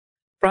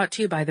Brought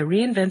to you by the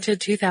reinvented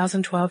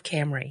 2012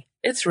 Camry.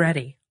 It's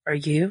ready. Are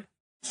you?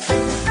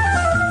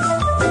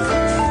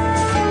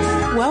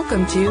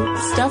 Welcome to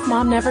Stuff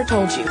Mom Never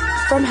Told You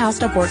from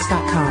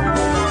HowStuffWorks.com.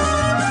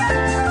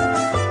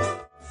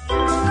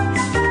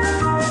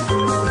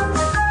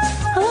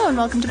 Hello and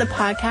welcome to the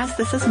podcast.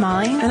 This is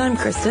Molly. And I'm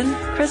Kristen.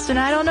 Kristen,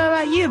 I don't know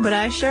about you, but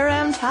I sure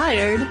am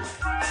tired.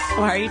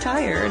 Why are you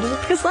tired?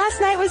 Because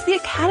last night was the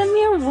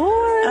Academy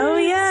Awards. Oh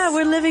yeah,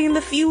 we're living in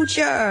the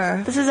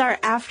future. This is our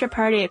after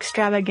party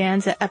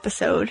extravaganza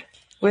episode.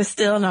 We're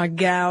still in our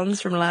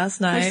gowns from last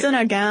night. We're still in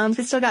our gowns.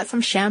 We still got some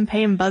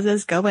champagne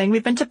buzzes going.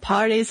 We've been to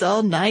parties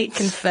all night.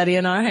 Confetti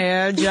in our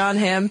hair. John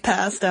Hamm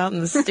passed out in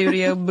the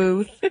studio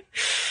booth.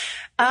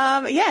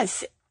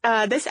 Yes.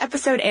 This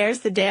episode airs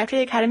the day after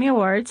the Academy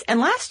Awards. And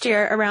last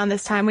year, around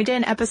this time, we did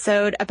an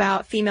episode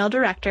about female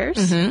directors.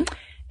 Mm-hmm.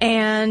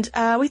 And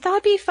we thought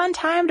it'd be a fun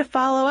time to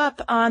follow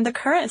up on the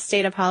current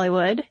state of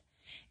Hollywood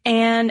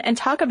and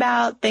talk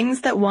about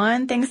things that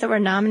won, things that were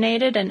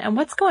nominated, and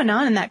what's going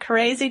on in that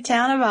crazy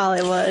town of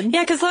Hollywood.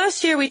 Yeah, because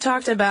last year we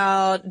talked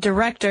about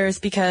directors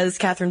because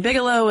Catherine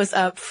Bigelow was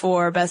up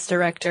for Best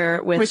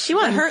Director with Which she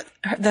won.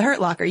 The Hurt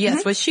Locker. Yes,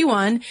 mm-hmm. Which she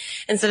won.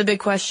 And so the big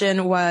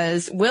question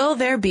was, will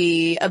there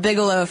be a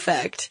Bigelow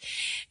effect?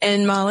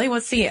 And Molly,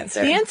 what's the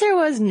answer? The answer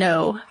was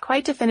no.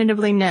 Quite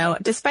definitively no.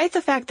 Despite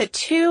the fact that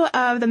two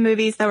of the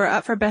movies that were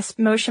up for Best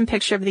Motion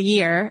Picture of the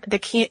Year, The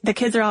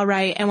Kids Are All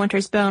Right and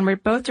Winter's Bone, were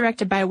both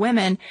directed by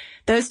women,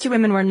 those two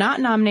women were not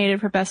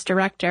nominated for Best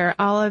Director.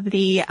 All of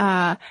the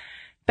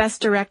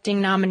Best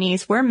Directing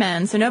nominees were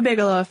men, so no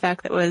Bigelow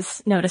effect that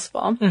was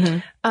noticeable.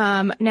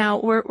 Mm-hmm. Now,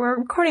 we're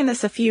recording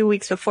this a few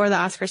weeks before the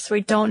Oscars, so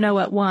we don't know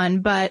what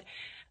won, but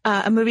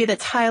a movie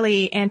that's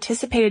highly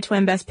anticipated to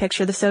win Best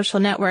Picture, The Social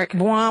Network,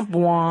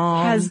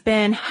 has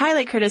been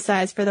highly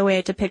criticized for the way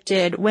it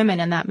depicted women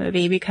in that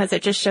movie because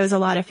it just shows a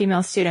lot of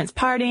female students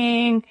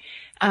partying,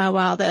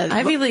 while the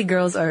Ivy League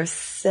girls are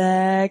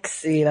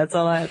sexy. That's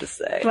all I have to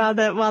say. While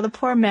the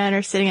poor men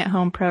are sitting at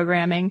home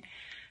programming.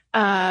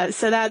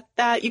 So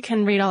that you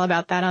can read all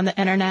about that on the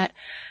internet.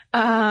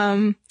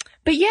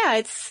 But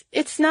yeah,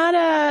 it's not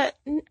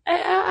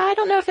I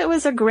don't know if it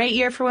was a great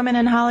year for women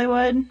in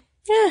Hollywood.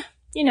 Yeah.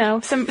 You know,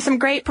 some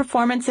great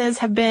performances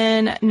have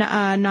been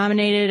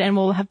nominated and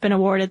will have been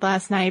awarded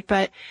last night.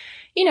 But,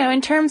 you know,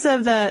 in terms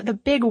of the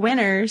big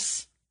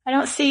winners, I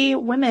don't see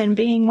women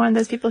being one of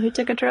those people who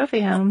took a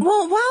trophy home.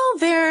 Well, while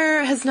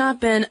there has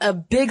not been a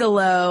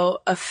Bigelow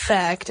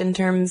effect in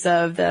terms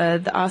of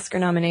the Oscar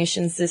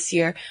nominations this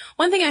year,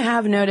 one thing I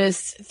have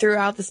noticed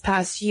throughout this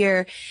past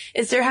year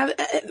is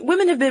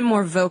women have been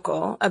more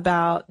vocal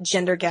about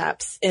gender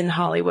gaps in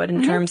Hollywood in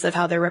mm-hmm. terms of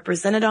how they're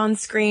represented on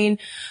screen,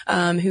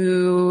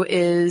 who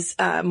is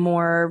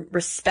more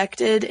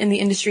respected in the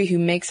industry, who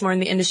makes more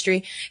in the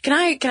industry. Can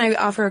I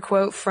offer a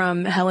quote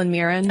from Helen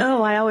Mirren?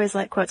 Oh, I always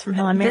like quotes from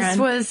Helen Mirren. This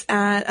was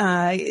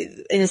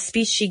in a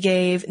speech she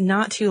gave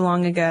not too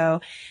long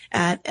ago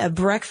at a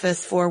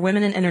breakfast for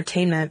women in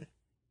entertainment.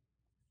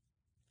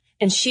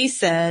 And she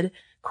said,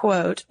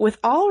 quote, "With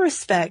all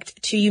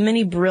respect to you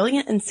many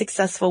brilliant and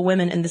successful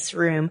women in this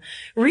room,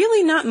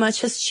 really not much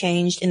has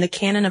changed in the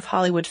canon of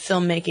Hollywood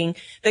filmmaking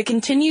that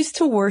continues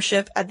to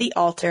worship at the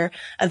altar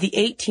of the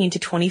 18 to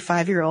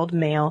 25-year-old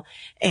male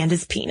and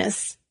his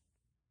penis."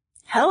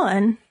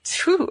 Helen.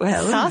 Ooh,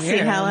 Helen. Saucy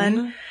Mirren.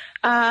 Helen.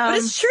 But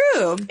it's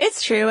true.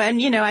 It's true.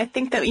 And, you know, I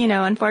think that, you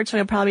know,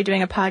 unfortunately we'll probably be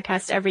doing a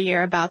podcast every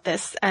year about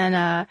this.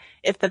 And,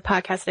 if the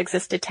podcast had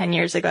existed 10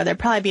 years ago, there'd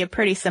probably be a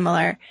pretty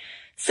similar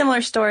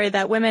story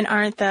that women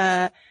aren't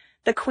the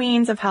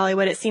queens of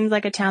Hollywood. It seems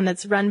like a town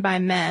that's run by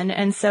men.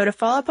 And so to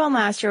follow up on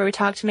last year where we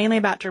talked mainly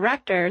about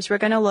directors, we're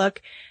going to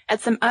look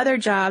at some other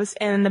jobs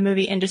in the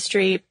movie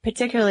industry,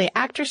 particularly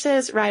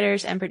actresses,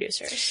 writers, and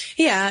producers.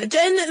 Yeah. And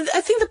I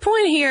think the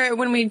point here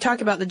when we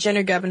talk about the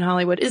gender gap in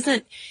Hollywood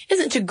isn't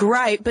to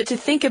gripe, but to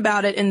think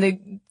about it in the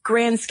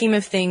grand scheme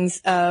of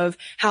things of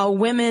how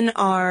women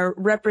are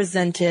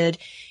represented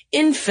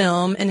in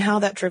film and how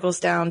that trickles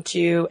down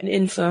to and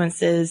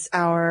influences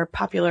our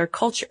popular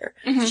culture.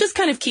 Mm-hmm. So just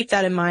kind of keep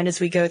that in mind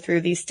as we go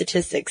through these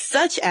statistics,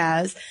 such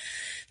as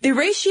the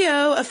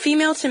ratio of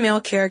female to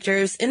male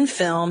characters in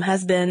film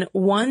has been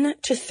 1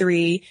 to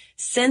 3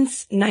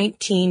 since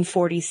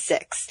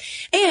 1946.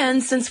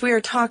 And since we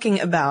are talking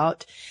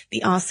about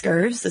the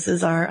Oscars, this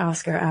is our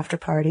Oscar after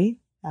party.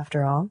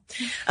 After all,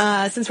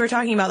 since we're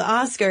talking about the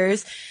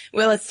Oscars,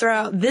 well, let's throw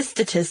out this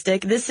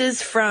statistic. This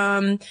is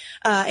from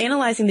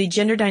analyzing the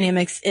gender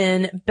dynamics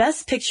in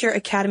Best Picture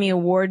Academy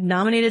Award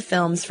nominated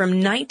films from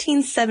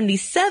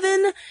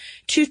 1977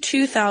 to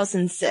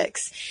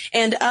 2006.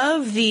 And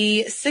of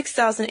the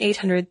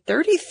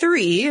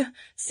 6,833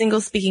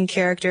 single-speaking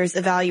characters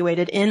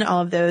evaluated in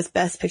all of those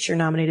Best Picture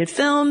nominated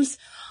films,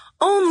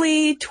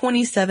 only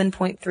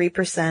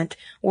 27.3%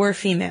 were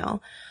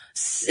female.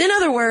 In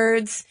other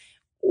words,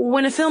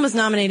 when a film is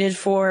nominated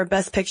for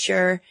Best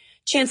Picture,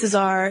 chances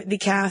are the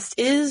cast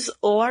is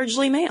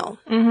largely male.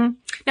 Mm-hmm.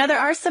 Now, there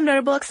are some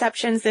notable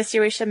exceptions this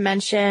year we should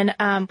mention.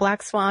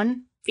 Black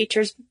Swan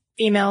features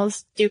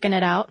females duking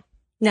it out.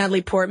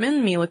 Natalie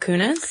Portman, Mila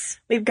Kunis.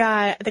 We've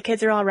got The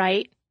Kids Are All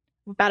Right,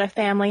 about a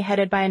family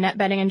headed by Annette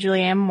Bening and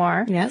Julianne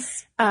Moore.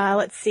 Yes.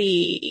 Let's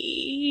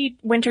see,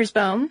 Winter's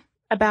Bone,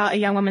 about a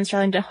young woman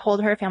struggling to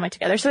hold her family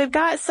together. So we've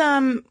got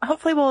some,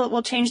 hopefully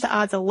we'll change the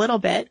odds a little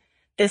bit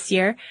this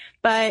year.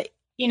 But,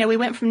 you know, we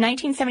went from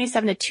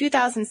 1977 to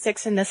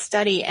 2006 in this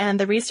study, and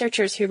the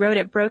researchers who wrote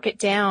it broke it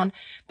down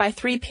by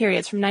 3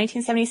 periods, from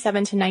 1977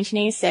 to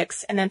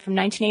 1986, and then from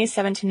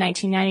 1987 to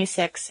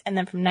 1996, and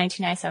then from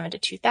 1997 to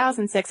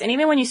 2006. And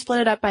even when you split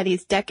it up by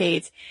these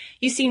decades,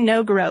 you see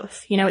no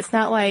growth. You know, it's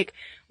not like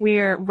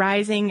we're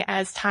rising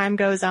as time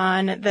goes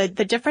on. The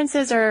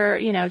differences are,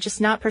 you know, just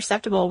not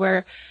perceptible.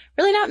 We're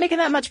really not making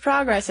that much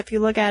progress if you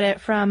look at it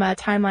from a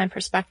timeline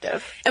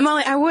perspective. And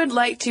Molly, I would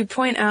like to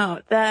point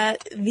out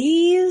that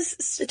these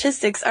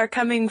statistics are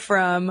coming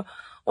from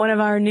one of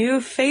our new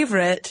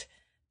favorite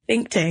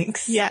think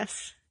tanks.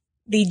 Yes.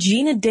 The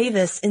Gina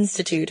Davis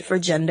Institute for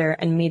Gender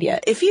and Media.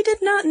 If you did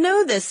not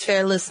know this,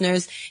 fair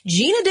listeners,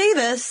 Gina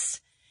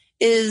Davis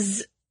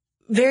is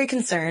very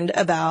concerned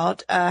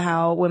about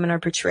how women are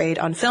portrayed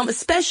on film,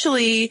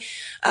 especially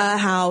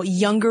how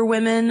younger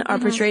women are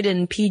portrayed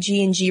in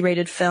PG and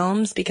G-rated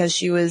films, because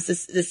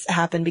this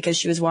happened because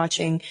she was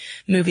watching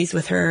movies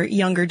with her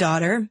younger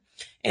daughter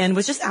and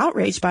was just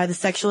outraged by the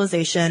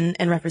sexualization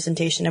and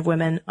representation of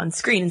women on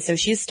screen. And so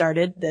she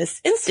started this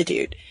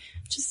institute,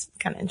 which is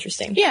kind of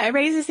interesting. Yeah, it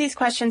raises these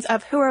questions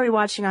of who are we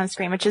watching on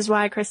screen, which is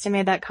why Kristen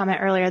made that comment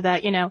earlier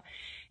that, you know,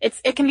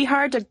 it can be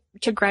hard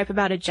to gripe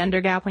about a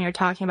gender gap when you're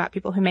talking about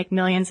people who make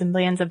millions and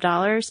billions of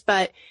dollars.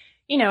 But,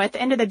 you know, at the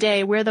end of the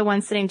day, we're the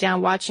ones sitting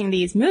down watching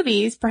these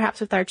movies,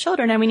 perhaps with our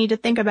children, and we need to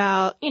think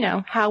about, you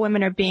know, how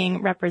women are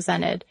being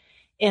represented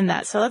in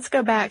that. So let's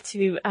go back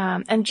to,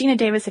 and Gina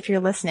Davis, if you're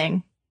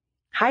listening,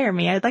 hire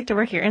me. I'd like to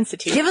work at your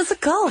institute. Give us a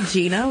call,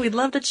 Gina. We'd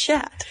love to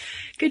chat.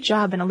 Good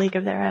job in a league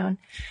of their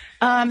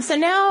own. So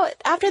now,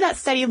 after that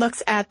study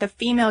looks at the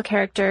female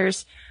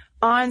characters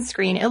on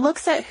screen, it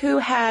looks at who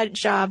had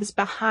jobs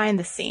behind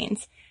the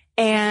scenes.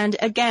 And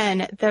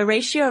again, the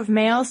ratio of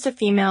males to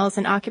females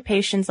in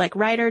occupations like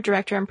writer,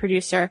 director, and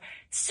producer,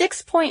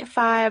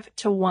 6.5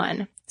 to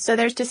 1. So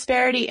there's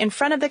disparity in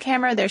front of the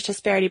camera, there's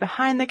disparity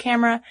behind the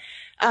camera.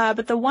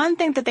 But the one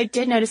thing that they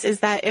did notice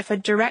is that if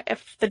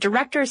the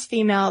director is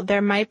female,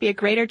 there might be a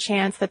greater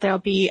chance that there'll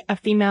be a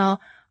female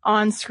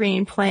on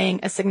screen playing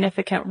a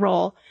significant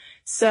role.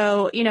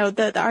 So, you know,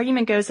 the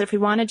argument goes that if we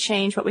want to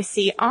change what we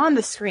see on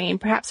the screen,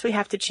 perhaps we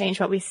have to change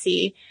what we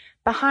see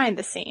behind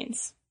the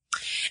scenes.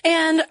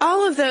 And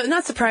all of the,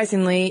 not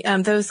surprisingly,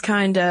 those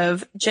kind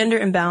of gender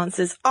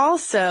imbalances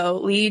also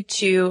lead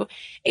to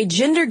a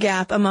gender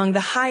gap among the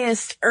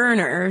highest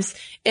earners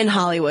in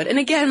Hollywood. And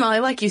again,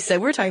 Molly, like you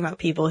said, we're talking about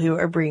people who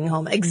are bringing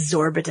home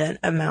exorbitant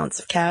amounts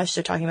of cash.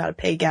 So talking about a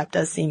pay gap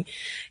does seem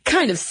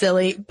kind of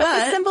silly,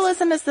 but the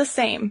symbolism is the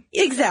same.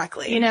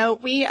 Exactly. You know,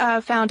 we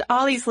found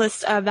all these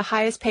lists of the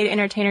highest paid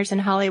entertainers in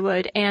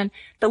Hollywood, and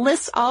the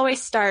list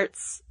always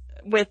starts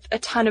with a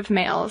ton of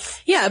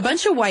males. Yeah, a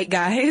bunch of white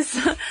guys.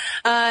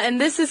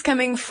 And this is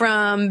coming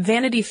from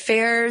Vanity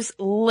Fair's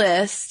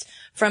list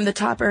from the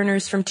top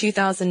earners from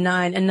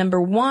 2009. And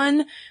number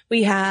 1,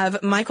 we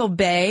have Michael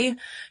Bay,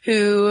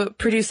 who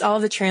produced all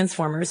of the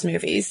Transformers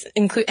movies,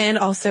 and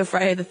also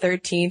Friday the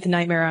 13th,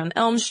 Nightmare on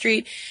Elm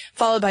Street,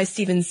 followed by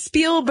Steven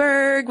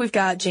Spielberg. We've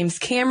got James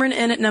Cameron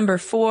in at number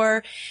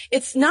 4.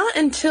 It's not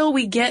until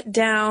we get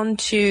down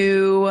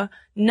to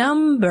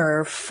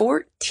number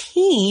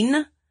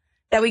 14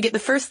 that we get the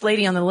first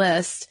lady on the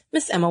list,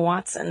 Miss Emma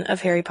Watson of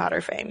Harry Potter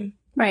fame.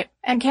 Right.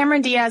 And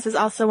Cameron Diaz is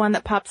also one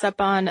that pops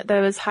up on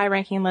those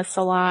high-ranking lists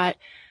a lot.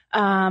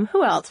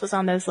 Who else was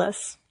on those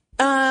lists?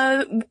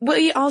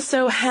 We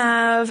also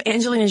have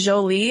Angelina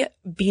Jolie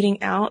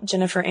beating out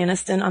Jennifer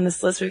Aniston on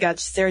this list. We've got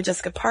Sarah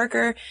Jessica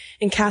Parker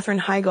and Katherine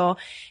Heigl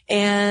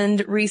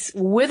and Reese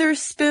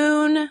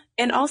Witherspoon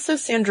and also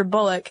Sandra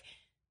Bullock.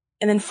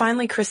 And then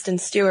finally Kristen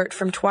Stewart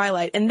from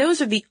Twilight. And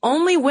those are the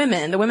only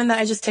women, the women that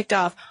I just ticked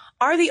off,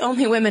 are the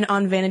only women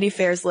on Vanity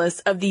Fair's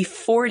list of the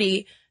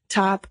 40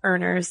 top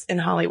earners in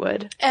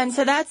Hollywood. And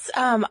so that's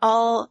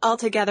all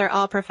together,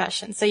 all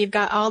professions. So you've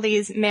got all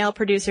these male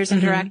producers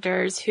and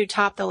directors who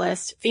top the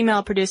list.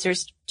 Female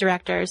producers,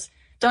 directors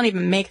don't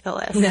even make the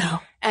list.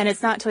 No. And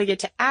it's not until we get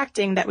to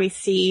acting that we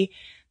see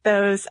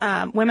those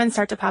women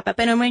start to pop up.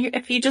 And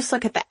if you just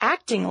look at the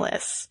acting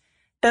lists,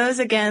 those,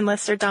 again,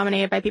 lists are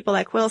dominated by people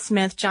like Will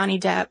Smith, Johnny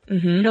Depp.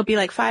 It'll be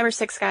like 5 or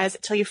 6 guys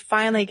until you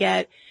finally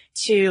get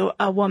to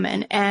a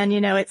woman. And,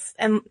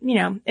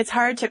 it's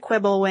hard to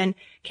quibble when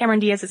Cameron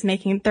Diaz is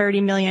making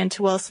 $30 million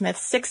to Will Smith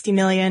 $60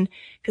 million,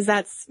 because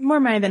that's more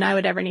money than I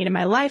would ever need in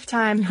my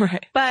lifetime.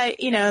 Right. But,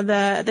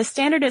 the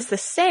standard is the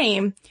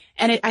same.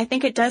 And I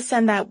think it does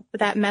send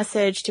that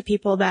message to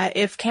people that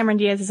if Cameron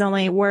Diaz is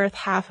only worth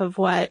half of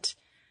what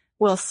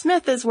Will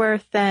Smith is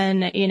worth,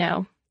 then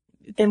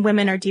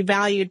women are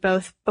devalued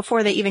both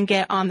before they even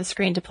get on the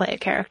screen to play a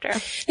character.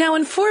 Now,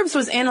 when Forbes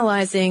was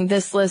analyzing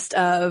this list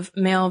of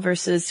male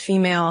versus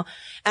female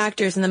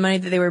actors and the money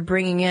that they were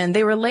bringing in,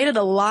 they related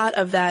a lot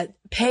of that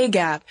pay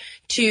gap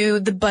to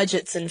the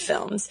budgets in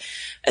films.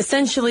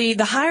 Essentially,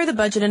 the higher the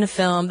budget in a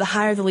film, the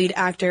higher the lead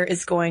actor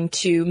is going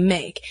to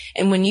make.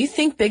 And when you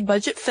think big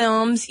budget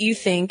films, you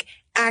think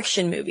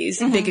action movies,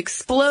 big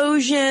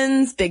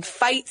explosions, big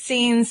fight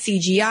scenes,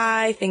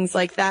 CGI, things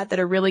like that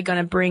are really going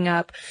to bring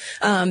up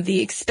the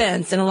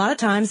expense. And a lot of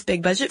times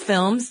big budget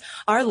films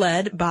are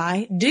led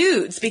by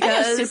dudes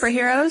because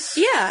superheroes.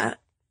 Yeah.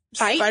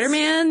 Fights.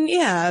 Spider-Man,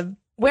 yeah.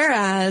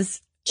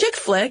 Whereas chick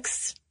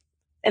flicks,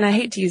 and I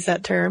hate to use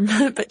that term,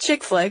 but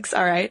chick flicks,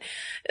 all right,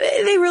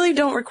 they really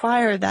don't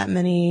require that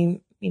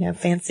many,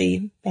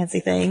 fancy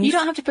things. You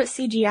don't have to put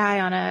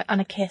CGI on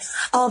a kiss.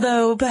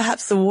 Although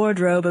perhaps the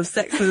wardrobe of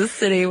Sex and the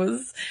City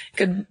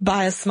could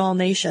buy a small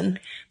nation.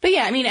 But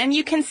yeah, and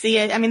you can see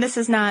it. This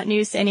is not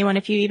news to anyone.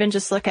 If you even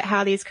just look at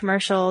how these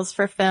commercials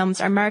for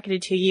films are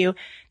marketed to you,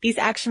 these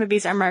action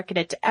movies are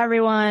marketed to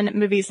everyone.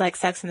 Movies like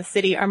Sex and the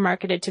City are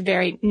marketed to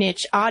very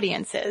niche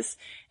audiences.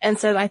 And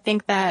so I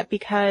think that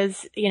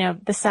because,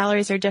 the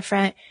salaries are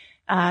different,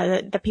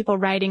 the people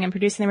writing and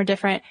producing them are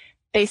different,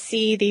 they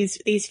see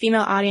these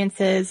female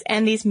audiences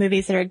and these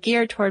movies that are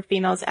geared toward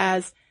females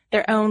as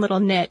their own little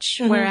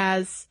niche,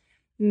 whereas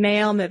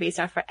male movies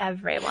are for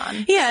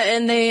everyone. Yeah,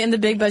 and the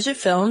big budget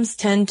films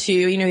tend to,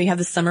 you have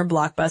the summer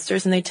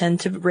blockbusters and they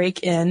tend to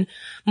rake in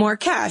more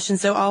cash. And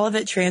so all of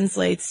it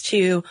translates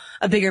to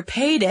a bigger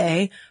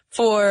payday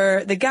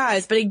for the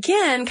guys. But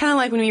again, kind of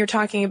like when we were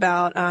talking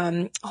about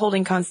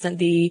holding constant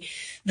the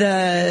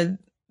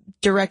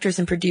directors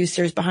and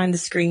producers behind the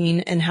screen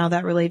and how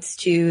that relates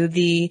to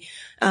the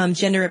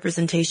gender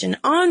representation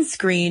on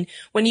screen.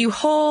 When you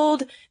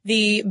hold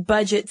the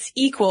budgets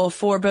equal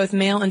for both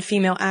male and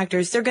female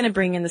actors, they're going to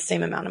bring in the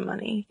same amount of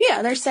money.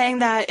 Yeah, they're saying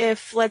that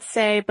if, let's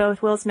say,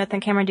 both Will Smith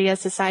and Cameron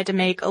Diaz decide to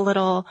make a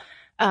little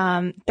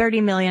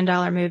 $30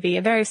 million movie,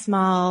 a very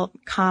small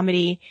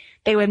comedy,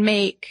 they would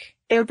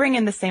bring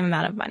in the same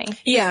amount of money.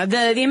 Yeah,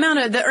 the amount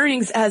of the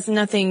earnings has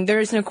nothing.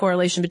 There is no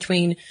correlation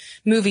between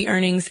movie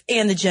earnings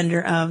and the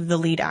gender of the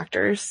lead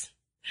actors.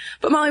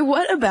 But Molly,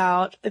 what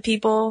about the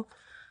people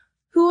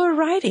who are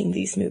writing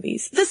these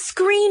movies? The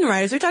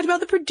screenwriters. We talked about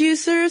the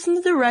producers and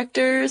the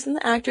directors and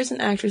the actors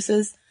and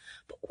actresses.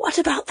 But what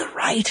about the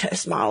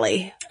writers,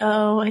 Molly?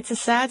 Oh, it's a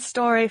sad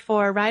story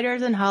for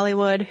writers in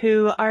Hollywood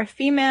who are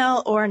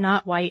female or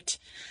not white.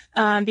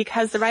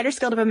 Because the Writers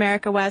Guild of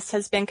America West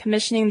has been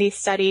commissioning these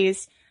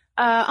studies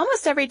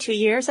almost every 2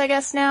 years, I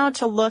guess now,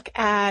 to look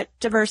at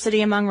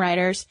diversity among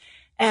writers.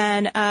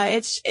 And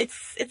it's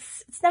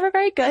never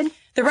very good.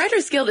 The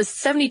Writers Guild is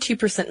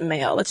 72%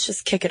 male. Let's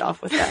just kick it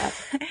off with that.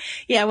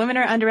 Yeah, women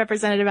are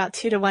underrepresented about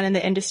 2 to 1 in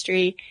the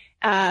industry,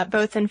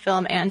 both in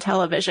film and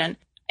television.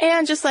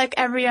 And just like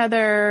every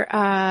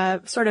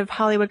other sort of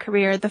Hollywood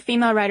career, the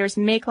female writers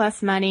make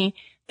less money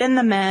than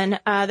the men.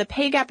 The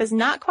pay gap is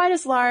not quite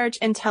as large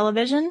in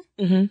television,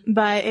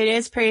 but it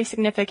is pretty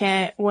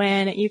significant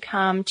when you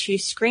come to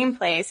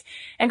screenplays.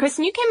 And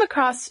Kristen, you came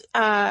across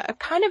a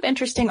kind of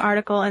interesting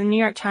article in the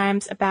New York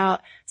Times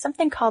about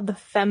something called the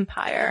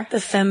Fempire. The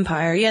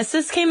Fempire. Yes,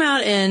 this came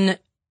out in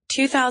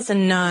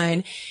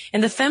 2009,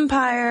 and the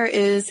Fempire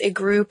is a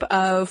group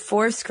of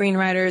 4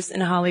 screenwriters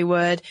in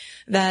Hollywood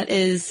that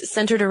is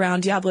centered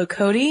around Diablo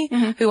Cody,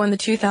 who won the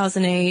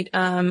 2008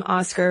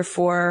 Oscar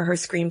for her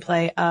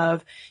screenplay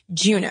of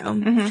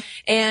Juno.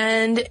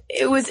 And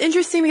it was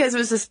interesting because it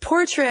was this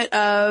portrait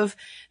of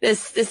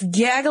this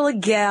gaggle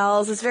of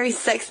gals, this very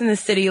Sex and the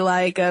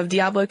City-like of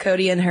Diablo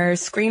Cody and her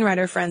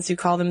screenwriter friends who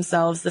call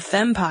themselves the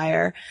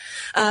Fempire,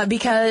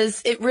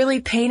 because it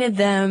really painted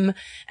them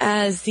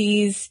as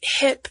these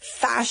hip,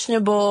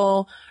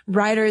 fashionable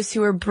writers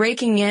who are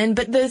breaking in,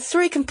 but the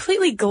story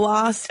completely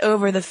glossed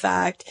over the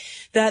fact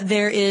that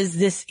there is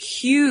this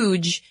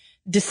huge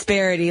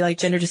disparity, like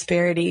gender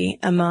disparity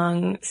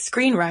among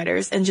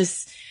screenwriters, and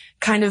just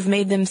kind of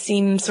made them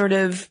seem sort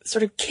of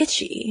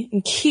kitschy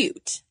and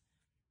cute.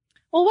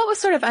 Well, what was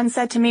sort of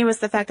unsaid to me was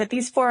the fact that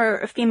these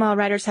 4 female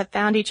writers had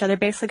found each other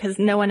basically because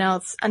no one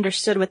else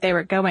understood what they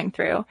were going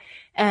through.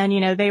 And,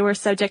 they were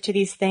subject to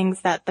these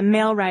things that the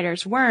male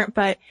writers weren't.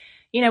 But,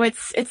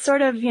 it's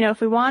sort of,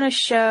 if we want to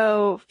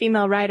show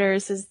female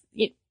writers as,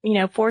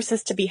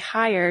 forces to be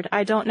hired,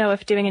 I don't know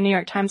if doing a New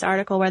York Times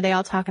article where they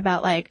all talk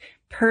about like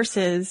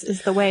purses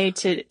is the way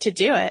to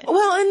do it.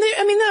 Well, and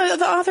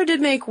the author did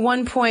make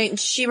one point.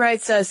 She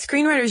writes,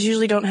 screenwriters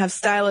usually don't have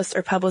stylists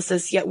or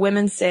publicists, yet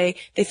women say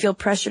they feel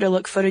pressure to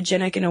look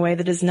photogenic in a way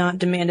that is not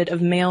demanded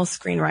of male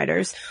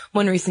screenwriters.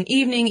 One recent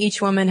evening,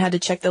 each woman had to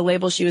check the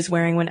label she was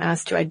wearing when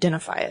asked to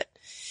identify it.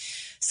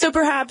 So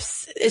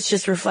perhaps it's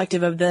just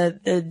reflective of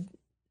the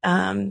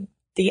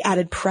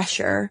added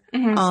pressure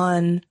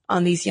on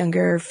these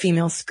younger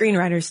female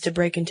screenwriters to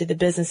break into the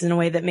business in a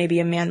way that maybe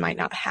a man might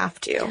not have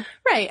to.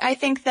 Right. I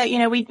think that,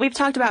 we've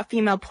talked about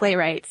female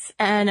playwrights,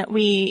 and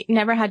we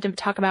never had to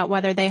talk about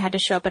whether they had to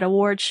show up at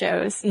award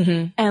shows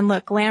and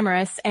look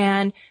glamorous.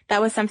 And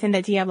that was something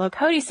that Diablo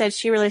Cody said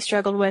she really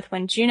struggled with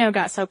when Juno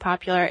got so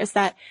popular, is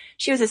that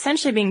she was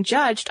essentially being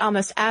judged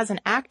almost as an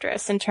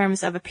actress in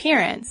terms of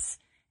appearance.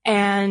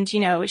 And,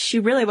 you know, she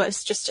really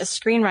was just a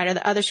screenwriter.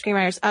 The other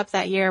screenwriters up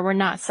that year were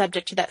not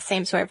subject to that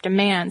same sort of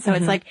demand. So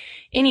it's like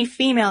any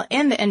female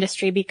in the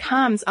industry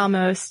becomes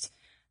almost,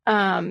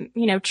 you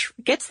know,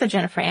 gets the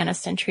Jennifer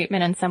Aniston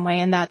treatment in some way,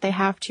 in that they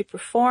have to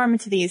perform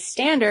to these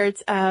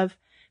standards of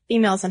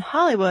females in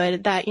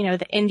Hollywood that, you know,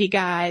 the indie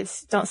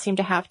guys don't seem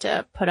to have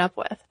to put up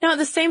with. Now, at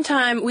the same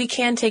time, we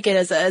can take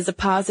it as a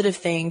positive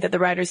thing that the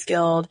Writers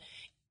Guild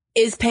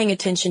is paying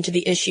attention to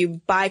the issue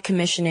by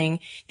commissioning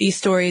these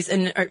stories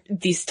or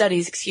these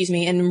studies,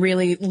 and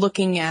really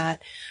looking at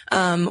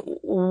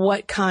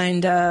what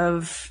kind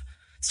of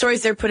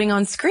stories they're putting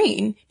on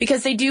screen,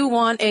 because they do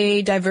want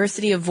a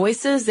diversity of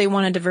voices. They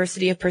want a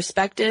diversity of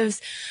perspectives.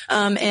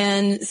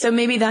 And so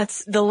maybe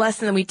that's the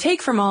lesson that we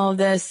take from all of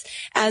this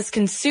as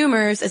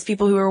consumers, as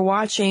people who are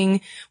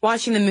watching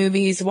the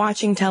movies,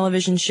 watching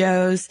television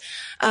shows,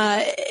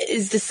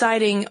 is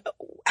deciding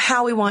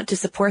how we want to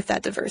support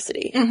that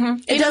diversity.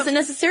 It doesn't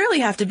necessarily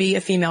have to be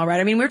a female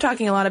writer. I mean, we're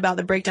talking a lot about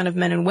the breakdown of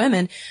men and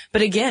women,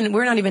 but again,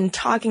 we're not even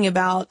talking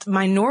about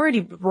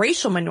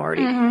racial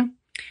minority.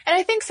 And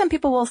I think some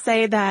people will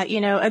say that, you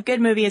know, a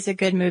good movie is a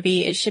good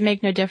movie. It should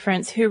make no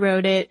difference who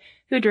wrote it,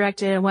 who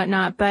directed it, and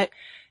whatnot. But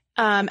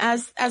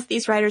as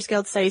these Writers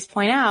Guild studies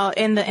point out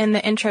in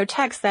the intro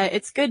text, that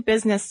it's good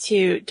business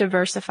to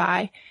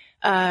diversify.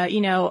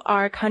 You know,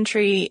 our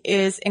country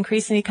is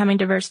increasingly becoming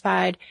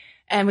diversified,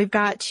 and we've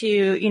got to,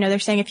 you know, they're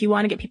saying if you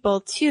want to get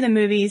people to the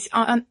movies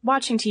on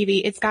watching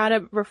TV, it's got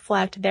to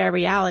reflect their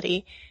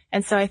reality.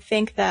 And so I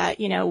think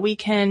that, you know, we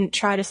can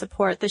try to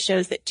support the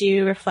shows that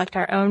do reflect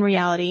our own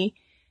reality,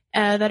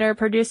 that are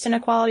produced in a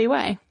quality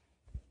way.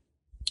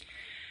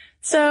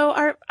 So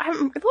I'm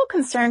a little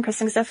concerned,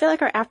 Kristen, because I feel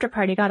like our after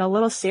party got a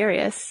little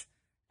serious,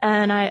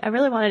 and I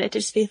really wanted it to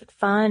just be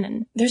fun.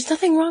 And there's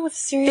nothing wrong with a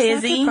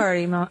serious after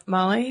party,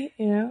 Molly.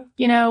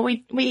 You know,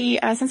 we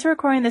since we're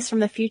recording this from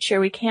the future,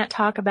 we can't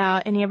talk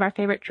about any of our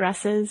favorite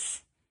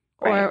dresses.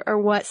 Right. Or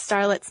what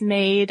starlets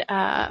made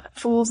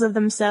fools of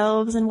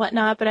themselves and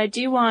whatnot. But I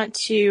do want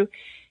to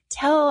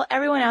tell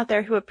everyone out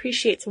there who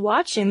appreciates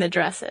watching the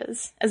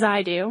dresses, as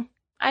I do,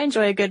 I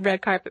enjoy a good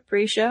red carpet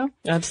pre-show.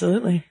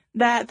 Absolutely.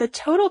 That the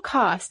total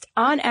cost,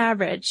 on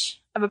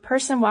average, of a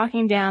person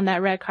walking down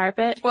that red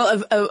carpet.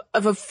 Well,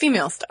 of a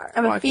female star.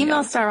 Of a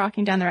female star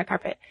walking down the red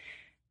carpet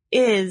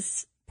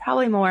is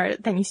probably more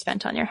than you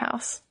spent on your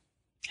house.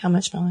 How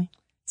much, Molly?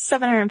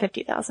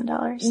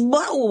 $750,000.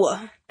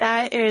 Whoa!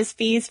 That is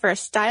fees for a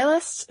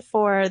stylist,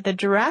 for the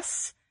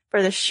dress,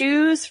 for the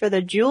shoes, for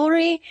the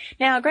jewelry.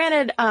 Now,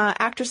 granted,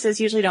 actresses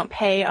usually don't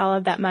pay all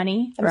of that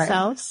money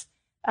themselves.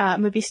 Right.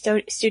 Movie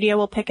studio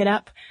will pick it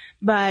up.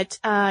 But,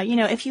 you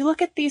know, if you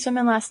look at these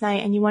women last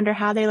night and you wonder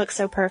how they look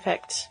so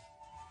perfect.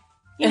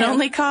 It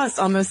only costs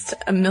almost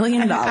 $1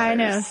 million. I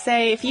know.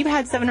 Say, if you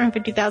had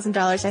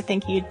 $750,000, I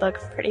think you'd look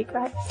pretty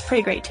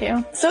great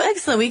too. So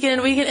excellent. We can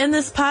end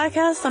this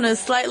podcast on a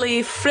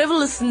slightly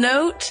frivolous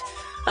note,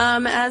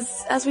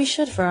 as we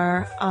should for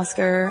our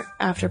Oscar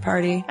after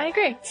party. I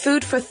agree.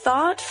 Food for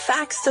thought,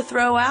 facts to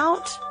throw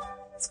out.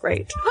 It's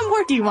great. What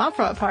more do you want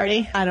from a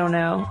party? I don't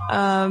know.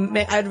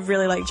 I'd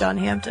really like John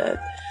Hamm to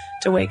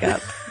wake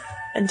up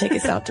and take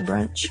us out to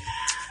brunch.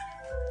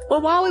 Well,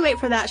 while we wait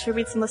for that, should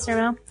we read some listener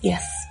mail?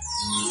 Yes.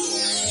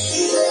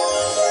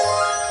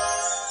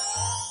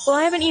 Well,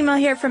 I have an email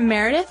here from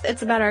Meredith.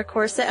 It's about our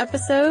corset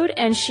episode,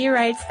 and she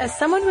writes, as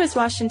someone who has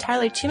watched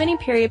entirely too many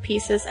period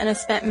pieces and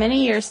has spent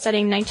many years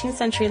studying 19th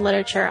century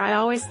literature, I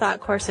always thought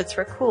corsets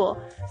were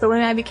cool. But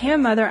when I became a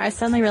mother, I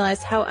suddenly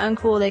realized how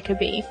uncool they could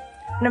be.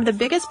 One of the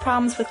biggest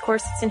problems with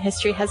corsets in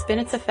history has been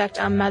its effect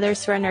on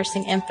mothers who are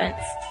nursing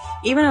infants.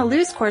 Even a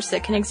loose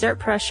corset can exert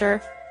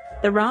pressure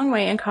the wrong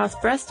way and cause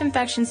breast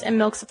infections and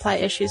milk supply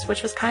issues,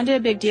 which was kind of a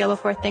big deal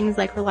before things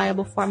like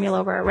reliable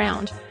formula were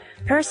around.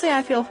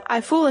 Personally,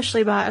 I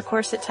foolishly bought a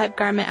corset-type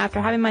garment after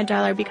having my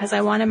daughter because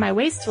I wanted my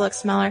waist to look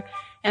smaller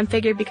and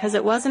figured because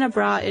it wasn't a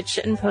bra, it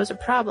shouldn't pose a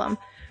problem.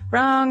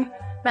 Wrong.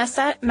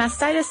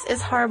 Mastitis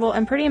is horrible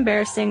and pretty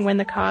embarrassing when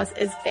the cause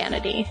is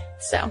vanity.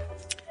 So,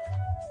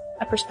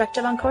 a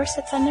perspective on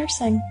corsets and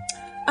nursing.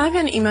 I've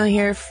got an email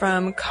here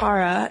from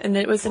Cara, and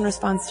it was in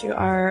response to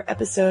our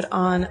episode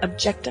on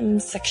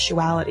objectum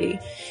sexuality.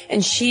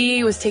 And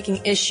she was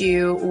taking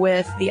issue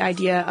with the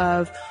idea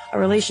of a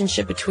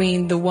relationship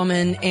between the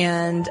woman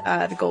and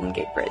the Golden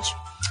Gate Bridge.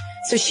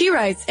 So she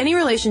writes, any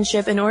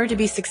relationship, in order to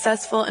be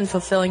successful and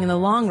fulfilling in the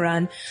long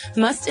run,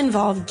 must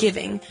involve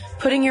giving,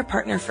 putting your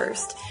partner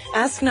first.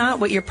 Ask not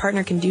what your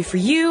partner can do for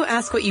you,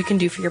 ask what you can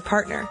do for your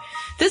partner.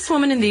 This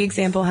woman in the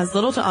example has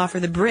little to offer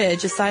the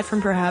bridge aside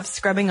from perhaps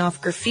scrubbing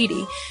off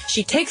graffiti.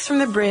 She takes from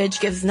the bridge,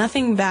 gives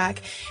nothing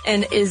back,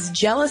 and is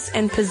jealous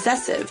and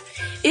possessive.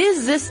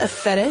 Is this a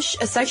fetish,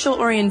 a sexual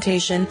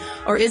orientation,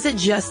 or is it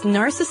just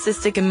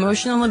narcissistic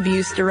emotional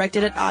abuse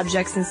directed at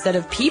objects instead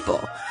of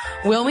people?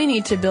 Will we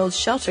need to build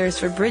shelters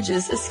for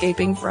bridges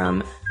escaping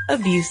from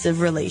abusive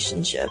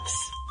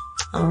relationships?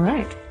 All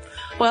right.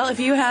 Well, if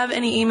you have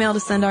any email to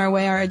send our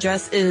way, our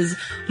address is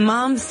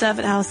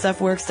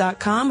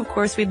momstuff@howstuffworks.com. Of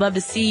course, we'd love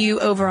to see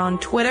you over on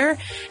Twitter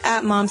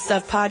at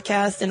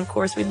momstuffpodcast. And of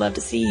course, we'd love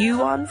to see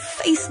you on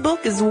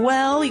Facebook as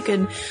well. You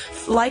can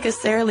like us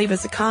there, leave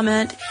us a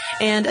comment.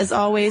 And as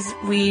always,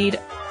 we'd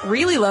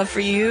really love for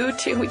you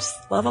to, we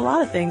just love a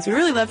lot of things. We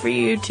really love for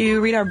you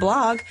to read our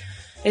blog.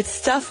 It's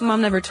Stuff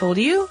Mom Never Told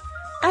You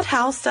at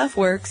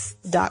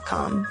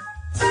howstuffworks.com.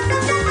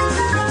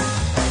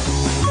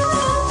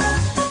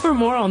 For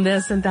more on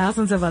this and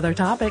thousands of other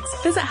topics,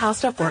 visit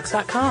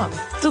howstuffworks.com.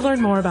 To learn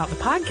more about the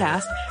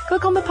podcast,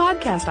 click on the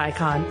podcast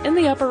icon in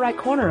the upper right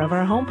corner of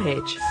our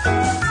homepage.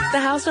 The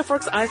How Stuff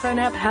Works iPhone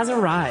app has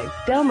arrived.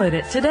 Download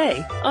it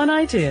today on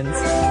iTunes.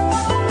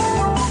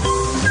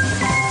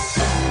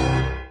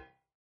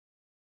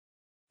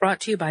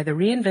 Brought to you by the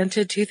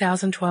reinvented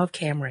 2012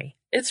 Camry.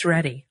 It's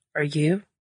ready. Are you?